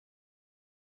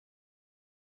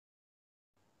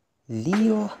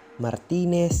Leo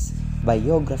Martinez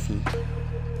Biography.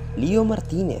 Leo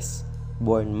Martinez,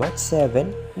 born March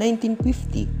 7,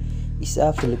 1950, is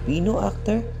a Filipino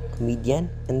actor,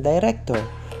 comedian, and director.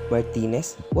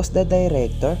 Martinez was the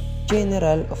Director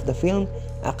General of the Film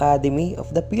Academy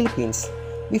of the Philippines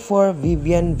before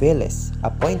Vivian Velez's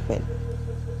appointment.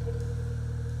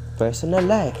 Personal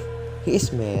life: he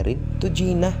is married to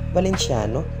Gina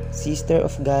Valenciano, sister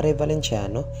of Gary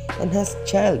Valenciano, and has a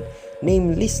child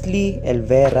named Leslie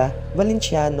Elvera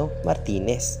Valenciano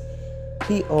Martinez.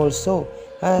 He also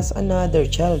has another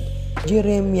child,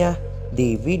 Jeremiah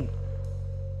David,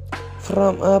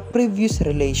 from a previous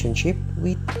relationship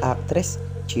with actress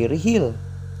Cherry Hill.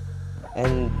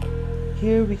 And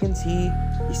here we can see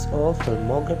his all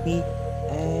filmography,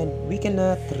 and we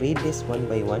cannot read this one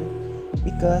by one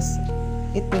because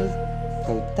it will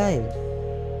take time.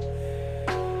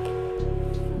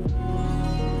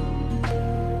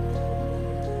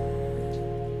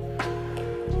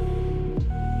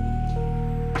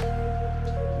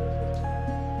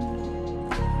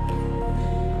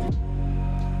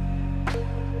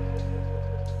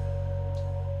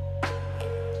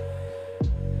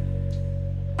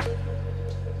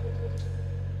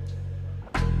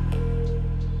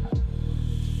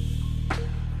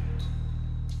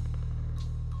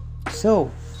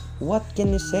 So, what can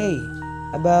you say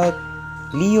about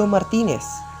Leo Martinez?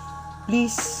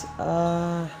 Please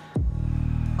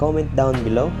comment down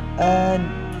below and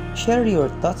share your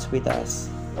thoughts with us.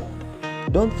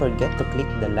 Don't forget to click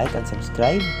the like and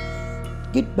subscribe.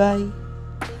 Goodbye.